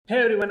Hey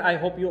everyone, I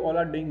hope you all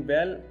are doing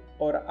well.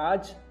 और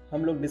आज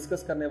हम लोग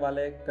डिस्कस करने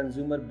वाले हैं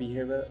कंज्यूमर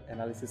बिहेवियर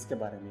एनालिसिस के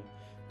बारे में।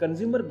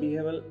 कंज्यूमर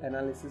बिहेवियर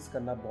एनालिसिस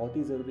करना बहुत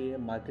ही ज़रूरी है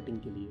मार्केटिंग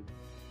के लिए।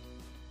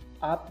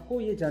 आपको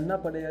ये जानना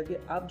पड़ेगा कि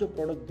आप जो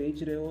प्रोडक्ट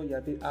बेच रहे हो या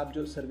फिर आप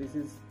जो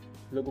सर्विसेज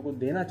लोगों को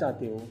देना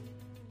चाहते हो,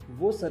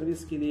 वो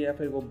सर्विस के लिए या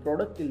फिर वो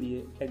प्रोडक्ट के लिए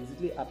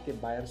एग्जैक्टली आपके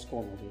बायर्स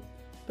कौन होंगे।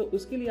 तो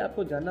उसके लिए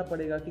आपको जानना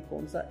पड़ेगा कि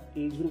कौन सा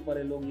एज ग्रुप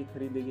वाले लोग ये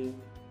खरीदेंगे,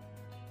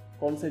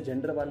 कौन से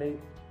जेंडर वाले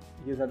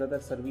ये ज़्यादातर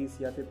सर्विस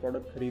या फिर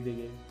प्रोडक्ट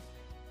खरीदेंगे,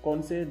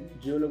 कौन से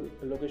जियो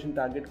लोकेशन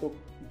टारगेट को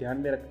ध्यान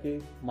में रख के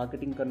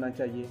मार्केटिंग करना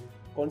चाहिए,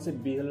 कौन से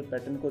बिहेवियर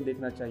पैटर्न को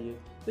देखना चाहिए।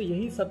 तो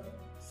यही सब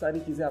सारी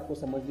चीज़ें आपको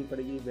समझनी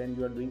पड़ेगी when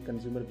you are doing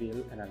consumer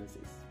behaviour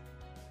analysis.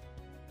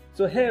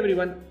 So hey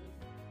everyone,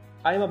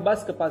 I am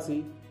Abbas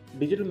Kapasi,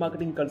 digital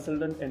marketing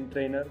consultant and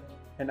trainer,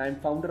 and I am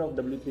founder of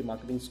W3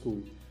 marketing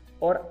school.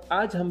 और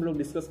आज हम लोग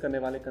डिस्कस करने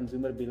वाले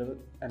कंज्यूमर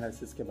बिहेवियर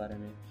एनालिसिस के बारे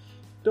में।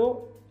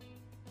 तो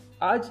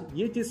आज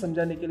ये चीज़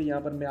समझाने के लिए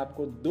यहाँ पर मैं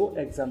आपको दो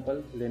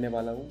एग्जाम्पल लेने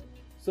वाला हूँ।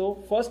 सो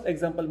फर्स्ट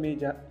एग्जाम्पल में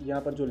यहाँ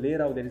पर जो ले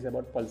रहा हूँ that is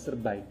about Pulsar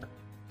bike.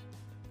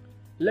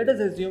 Let us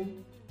assume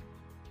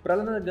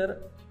Prahlad Nagar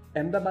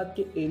Ahmedabad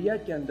के एरिया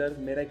के अंदर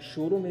मेरा एक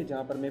शोरूम है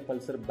जहाँ पर मैं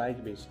पल्सर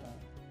बाइक बेचता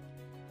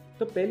हूँ।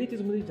 तो पहली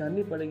चीज़ मुझे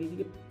जाननी पड़ेगी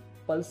कि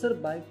पल्सर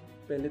बाइक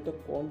पहले तो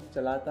कौन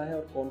चलाता है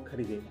और कौन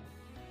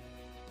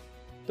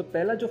खरीदेगा। तो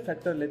पहला जो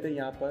फैक्टर लेते हैं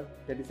यहाँ पर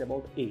that is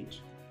about age.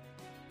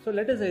 So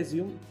let us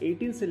assume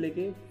 18 से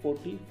लेके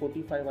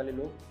 40-45 वाले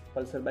लोग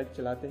पल्सर बाइक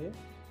चलाते हैं।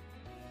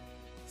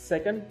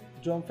 सेकंड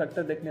जो हम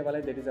फैक्टर देखने वाले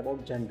हैं दैट इज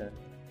अबाउट जेंडर।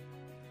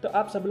 तो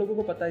आप सब लोगों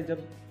को पता है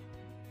जब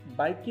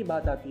बाइक की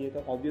बात आती है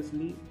तो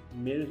ऑब्वियसली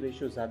मेल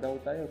रेशियो ज़्यादा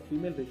होता है और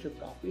फीमेल रेशियो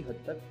काफ़ी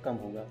हद तक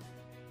कम होगा।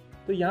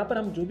 तो यहाँ पर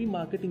हम जो भी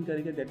मार्केटिंग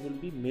करेंगे that will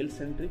be male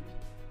centric.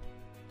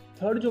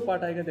 Third जो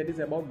पार्ट आएगा दैट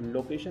इज अबाउट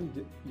लोकेशन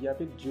या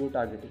फिर जियो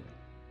टारगेटिंग।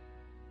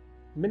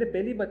 मैंने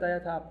पहले ही बताया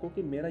था आपको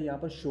कि मेरा यहाँ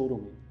पर शोरूम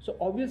है। सो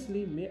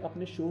ऑब्वियसली मैं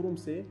अपने शोरूम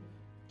से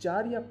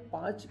 4 या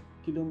 5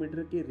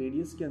 किलोमीटर के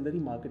रेडियस के अंदर ही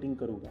मार्केटिंग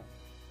करूँगा।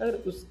 अगर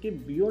उसके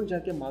बियॉन्ड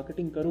जाके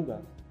मार्केटिंग करूँगा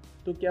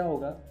तो क्या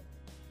होगा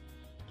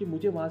कि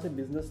मुझे वहाँ से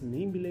बिजनेस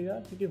नहीं मिलेगा,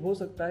 क्योंकि हो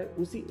सकता है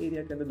उसी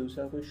एरिया के अंदर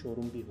दूसरा कोई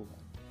शोरूम भी होगा।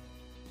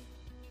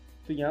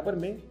 तो यहाँ पर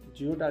मैं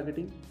geo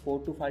targeting 4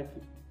 to 5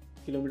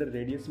 kilometre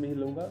radius में ही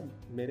लूँगा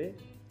मेरे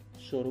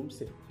शोरूम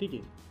से, ठीक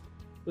है।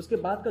 उसके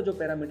बाद का जो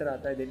पैरामीटर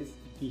आता है दैट इज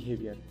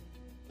बिहेवियर।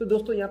 तो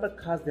दोस्तों यहाँ पर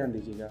खास ध्यान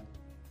दीजिएगा,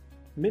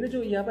 मैंने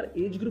जो यहाँ पर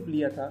एज ग्रुप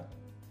लिया था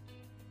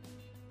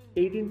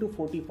 18 to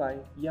 45,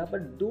 यहाँ पर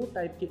दो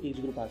टाइप के एज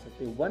ग्रुप आ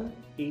सकते हैं। One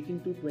 18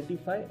 to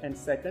 25 and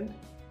second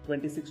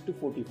 26 to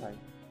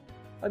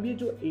 45। अब ये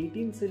जो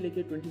 18 से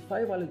लेके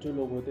 25 वाले जो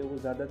लोग होते हैं वो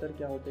ज़्यादातर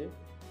क्या होते हैं,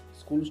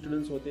 स्कूल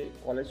स्टूडेंट्स होते हैं,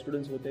 कॉलेज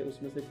स्टूडेंट्स होते हैं।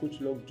 उसमें से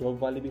कुछ लोग जॉब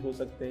वाले भी हो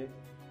सकते हैं,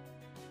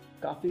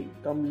 काफ़ी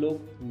कम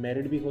लोग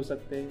मैरिड भी हो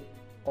सकते हैं,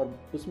 और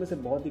उसमें से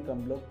बहुत ही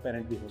कम लोग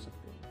पेरेंट भी हो सकते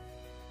हैं।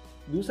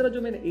 दूसरा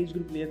जो मैंने एज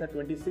ग्रुप लिया था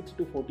 26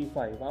 to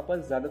 45, वहाँ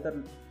पर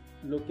ज़्यादातर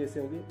लोग कैसे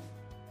हो गए,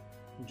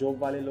 जॉब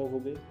वाले लोग हो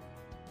गए,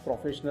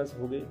 प्रोफेशनल्स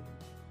हो गए,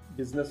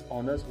 बिजनेस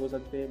ऑनर्स हो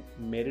सकते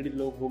हैं, मैरिड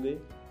लोग हो गए,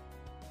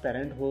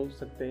 पेरेंट हो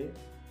सकते हैं,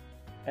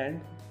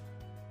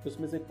 एंड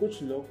उसमें से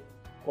कुछ लोग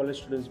कॉलेज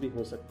स्टूडेंट्स भी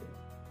हो सकते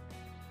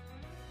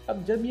हैं।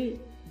 अब जब ये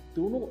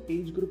दोनों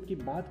एज ग्रुप की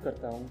बात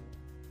करता हूँ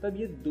तब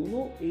ये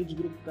दोनों एज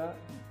ग्रुप का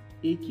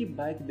एक ही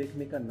बाइक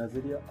देखने का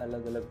नज़रिया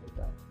अलग अलग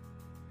होता है।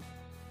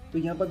 तो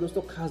यहाँ पर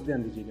दोस्तों खास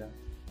ध्यान दीजिएगा,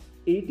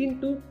 18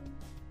 to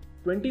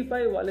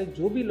 25 वाले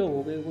जो भी लोग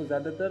हो गए वो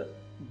ज़्यादातर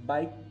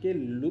बाइक के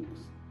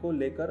लुक्स को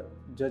लेकर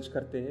जज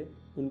करते हैं,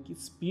 उनकी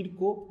स्पीड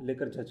को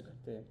लेकर जज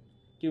करते हैं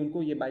कि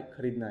उनको ये बाइक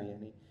खरीदना है या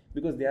नहीं,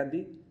 because they are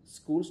the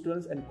school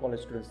students and college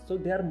students, so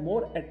they are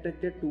more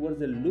attracted towards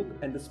the look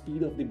and the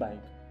speed of the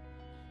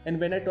bike. And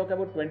when I talk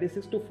about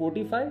 26 to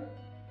 45,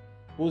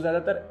 वो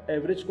ज़्यादातर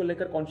एवरेज को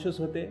लेकर conscious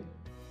होते हैं,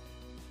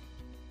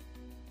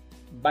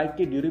 bike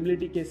की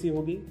durability कैसी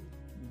होगी,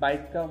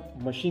 bike का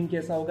मशीन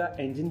कैसा होगा,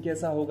 इंजन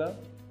कैसा होगा,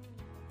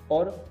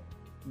 और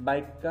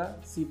बाइक का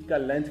सीट का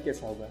लेंथ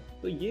कैसा होगा।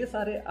 तो ये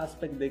सारे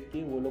एस्पेक्ट देख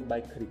के वो लोग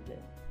बाइक खरीदते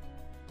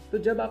हैं। तो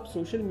जब आप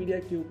सोशल मीडिया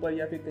के ऊपर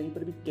या फिर कहीं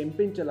पर भी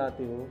कैंपेन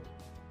चलाते हो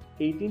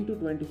 18 to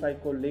 25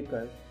 को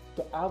लेकर,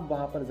 तो आप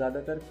वहाँ पर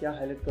ज़्यादातर क्या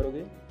हाईलाइट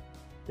करोगे,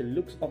 the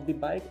looks of the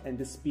bike and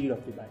the speed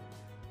of the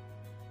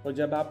bike. और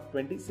जब आप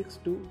 26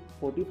 to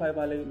 45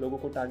 वाले लोगों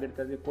को टारगेट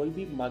करके कोई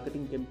भी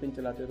मार्केटिंग कैंपेन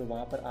चलाते हो तो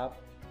वहाँ पर आप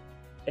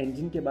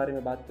इंजन के बारे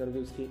में बात करोगे,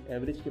 उसके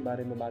एवरेज के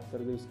बारे में बात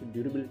करोगे, उसकी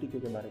ड्यूरेबिलिटी के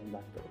बारे में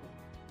बात करोगे,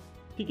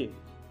 ठीक है।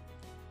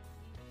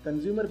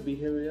 कंज्यूमर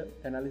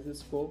बिहेवियर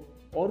एनालिसिस को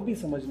और भी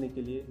समझने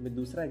के लिए मैं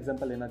दूसरा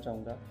एग्जांपल लेना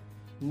चाहूँगा।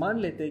 मान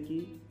लेते हैं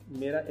कि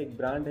मेरा एक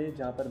ब्रांड है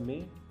जहाँ पर मैं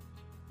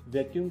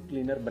वैक्यूम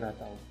क्लीनर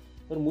बनाता हूँ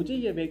और मुझे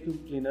ये वैक्यूम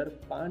क्लीनर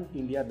पान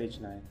इंडिया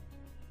बेचना है।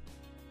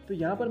 तो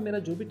यहाँ पर मेरा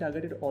जो भी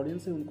टारगेटेड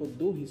ऑडियंस है उनको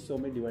दो हिस्सों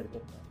में डिवाइड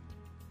करता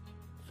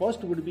हूँ।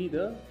 First would be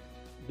the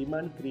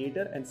demand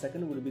creator and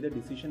second would be the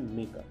decision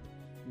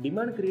maker.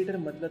 Demand creator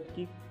मतलब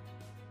कि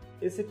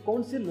ऐसे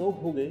कौन से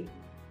लोग हो गए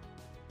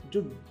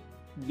जो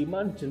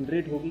डिमांड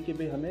जनरेट होगी कि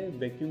भाई हमें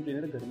वैक्यूम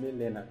क्लीनर घर में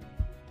लेना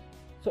है।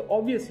 सो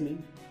ऑब्वियसली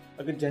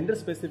अगर जेंडर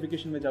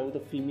स्पेसिफिकेशन में जाऊँ तो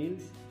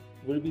females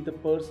will be the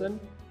person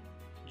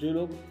जो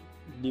लोग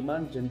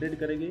डिमांड जनरेट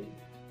करेंगे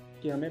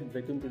कि हमें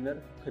वैक्यूम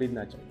क्लीनर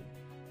खरीदना चाहिए.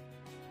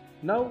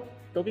 Now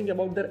talking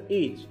about there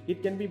as,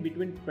 it can be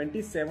between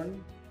 27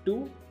 to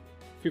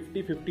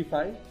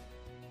 50-55.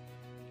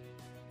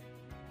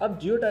 अब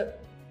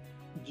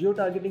जियो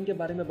टारगेटिंग के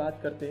बारे में बात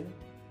करते हैं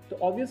तो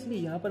ऑब्वियसली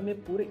यहाँ पर मैं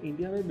पूरे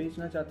इंडिया में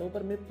बेचना चाहता हूँ,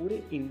 पर मैं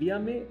पूरे इंडिया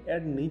में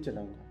ऐड नहीं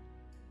चलाऊंगा,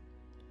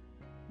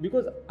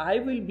 because I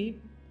will be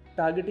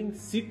targeting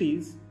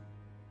cities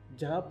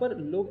जहाँ पर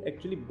लोग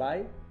एक्चुअली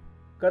बाय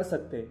कर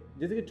सकते हैं.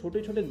 जैसे कि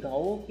छोटे छोटे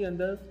गाँवों के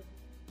अंदर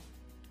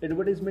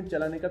एडवर्टाइजमेंट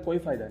चलाने का कोई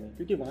फायदा नहीं,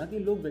 क्योंकि वहाँ के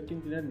लोग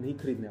वैक्यूम क्लीनर नहीं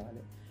खरीदने वाले.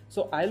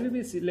 So I will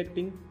be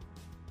selecting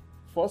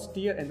first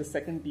year and the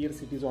second year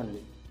cities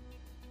only,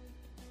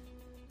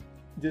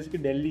 जैसे कि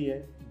दिल्ली है,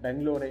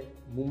 बेंगलोर है,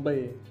 मुंबई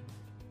है,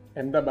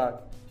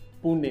 अहमदाबाद,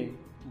 पुणे,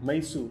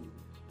 मैसूर.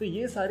 तो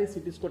ये सारी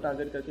सिटीज़ को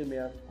टारगेट करके मैं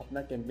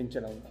अपना कैंपेन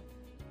चलाऊंगा.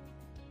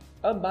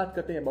 अब बात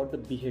करते हैं अबाउट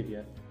द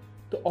बिहेवियर.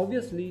 तो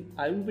obviously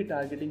I will be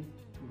targeting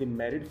the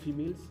married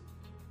females,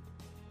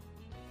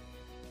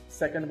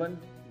 second one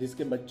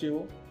जिसके बच्चे हो,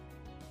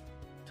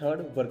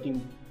 थर्ड वर्किंग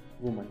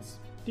वुमेन्स.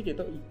 ठीक है,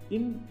 तो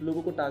इन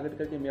लोगों को टारगेट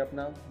करके मैं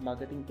अपना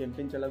मार्केटिंग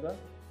कैंपेन चलाऊंगा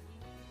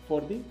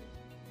for the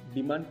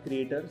demand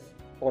creators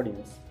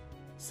audience.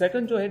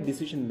 Second जो है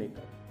डिसीजन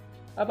मेकर.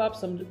 अब आप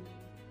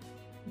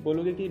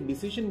बोलोगे कि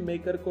डिसीजन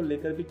मेकर को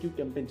लेकर भी क्यों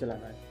कैंपेन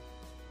चलाना है.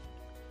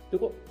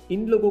 देखो,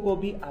 इन लोगों को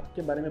भी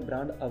आपके बारे में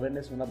ब्रांड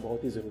अवेयरनेस होना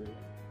बहुत ही जरूरी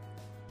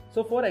है.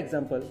 सो फॉर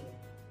एग्जांपल,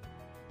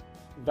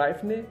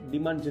 वाइफ ने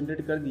डिमांड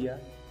जनरेट कर दिया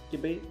कि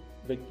भाई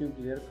वैक्यूम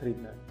क्लीनर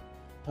खरीदना है,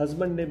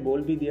 हस्बैंड ने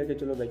बोल भी दिया कि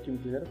चलो वैक्यूम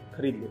क्लीनर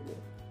खरीद लेते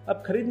हैं.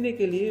 अब खरीदने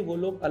के लिए वो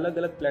लोग अलग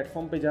अलग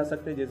प्लेटफॉर्म पे जा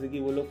सकते हैं, जैसे कि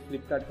वो लोग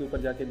फ्लिपकार्ट के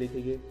ऊपर जाके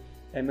देखेंगे,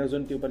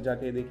 अमेजोन के ऊपर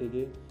जाके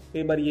देखेंगे.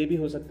 कई बार ये भी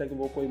हो सकता है कि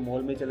वो कोई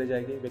मॉल में चले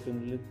जाएंगे वैक्यूम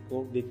क्लीनर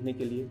को देखने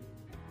के लिए.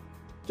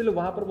 चलो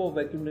वहाँ पर वो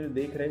वैक्यूम क्लीनर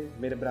देख रहे,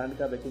 मेरे ब्रांड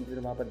का वैक्यूम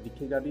क्लीनर वहाँ पर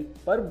दिखेगा भी,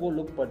 पर वो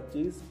लोग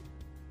परचेज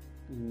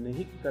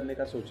नहीं करने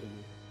का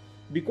सोचेंगे,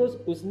 बिकॉज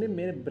उसने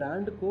मेरे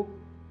ब्रांड को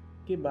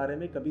के बारे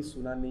में कभी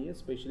सुना नहीं है.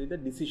 स्पेशली द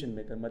डिसीजन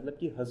मेकर, मतलब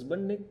कि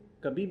हस्बैंड ने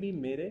कभी भी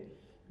मेरे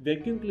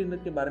वैक्यूम क्लीनर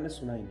के बारे में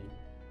सुना ही नहीं.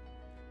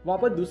 वहाँ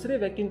पर दूसरे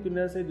वैक्यूम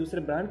क्लीनर से,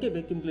 दूसरे ब्रांड के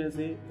वैक्यूम क्लीनर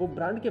से वो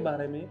ब्रांड के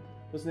बारे में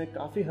उसने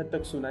काफ़ी हद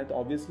तक सुना है. तो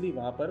ऑब्वियसली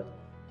वहाँ पर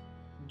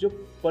जो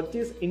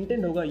परचेज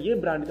इंटेंट होगा ये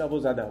ब्रांड का वो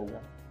ज़्यादा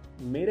होगा,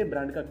 मेरे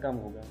ब्रांड का कम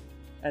होगा.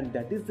 And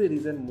that is the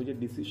reason मुझे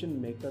डिसीजन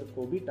मेकर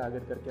को भी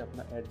टारगेट करके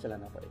अपना ऐड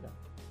चलाना पड़ेगा.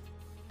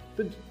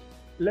 तो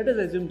लेट अस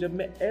अज्यूम जब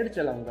मैं ऐड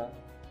चलाऊंगा,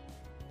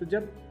 तो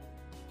जब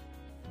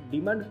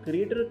डिमांड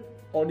क्रिएटर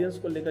ऑडियंस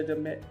को लेकर जब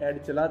मैं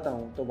ऐड चलाता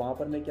हूं, तो वहां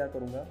पर मैं क्या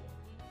करूंगा,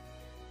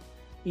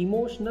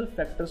 इमोशनल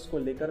फैक्टर्स को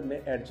लेकर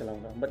मैं ऐड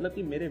चलाऊंगा. मतलब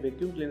कि मेरे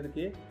वैक्यूम क्लीनर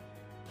के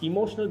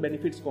इमोशनल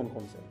बेनिफिट्स कौन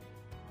कौन से.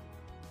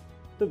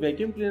 तो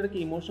वैक्यूम क्लीनर के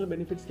इमोशनल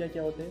बेनिफिट्स क्या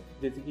क्या होते हैं,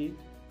 जैसे कि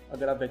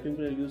अगर आप वैक्यूम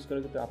क्लीनर यूज़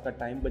करोगे तो आपका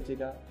टाइम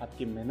बचेगा,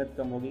 आपकी मेहनत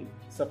कम होगी,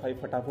 सफाई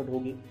फटाफट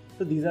होगी.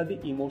 तो these are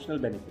the emotional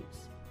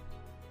benefits.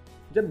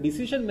 जब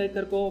डिसीजन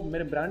मेकर को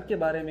मेरे ब्रांड के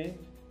बारे में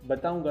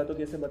बताऊंगा तो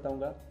कैसे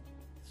बताऊंगा.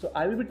 सो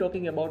I will be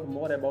talking about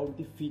more about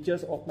the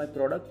features of my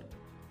product,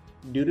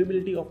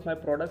 durability of my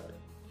product,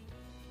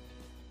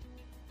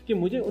 कि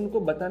मुझे उनको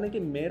बताने कि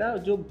मेरा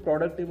जो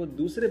प्रोडक्ट है वो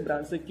दूसरे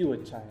ब्रांड से क्यों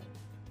अच्छा है.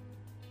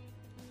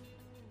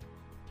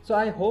 सो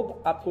आई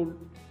होप आपको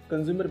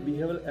कंज्यूमर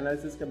बिहेवियर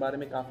एनालिसिस के बारे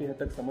में काफ़ी हद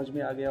तक समझ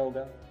में आ गया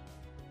होगा.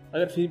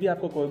 अगर फिर भी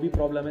आपको कोई भी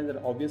प्रॉब्लम है, then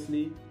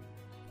obviously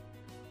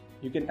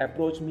you can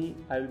approach me,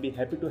 I will be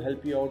happy to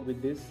help you out with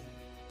this.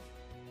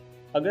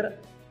 अगर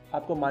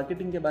आपको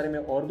मार्केटिंग के बारे में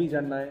और भी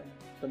जानना है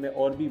तो मैं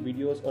और भी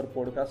वीडियोस और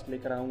पॉडकास्ट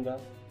लेकर आऊँगा.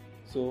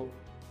 So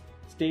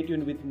stay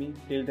tune with me.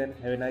 Till then,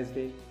 have a nice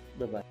day.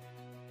 Bye bye.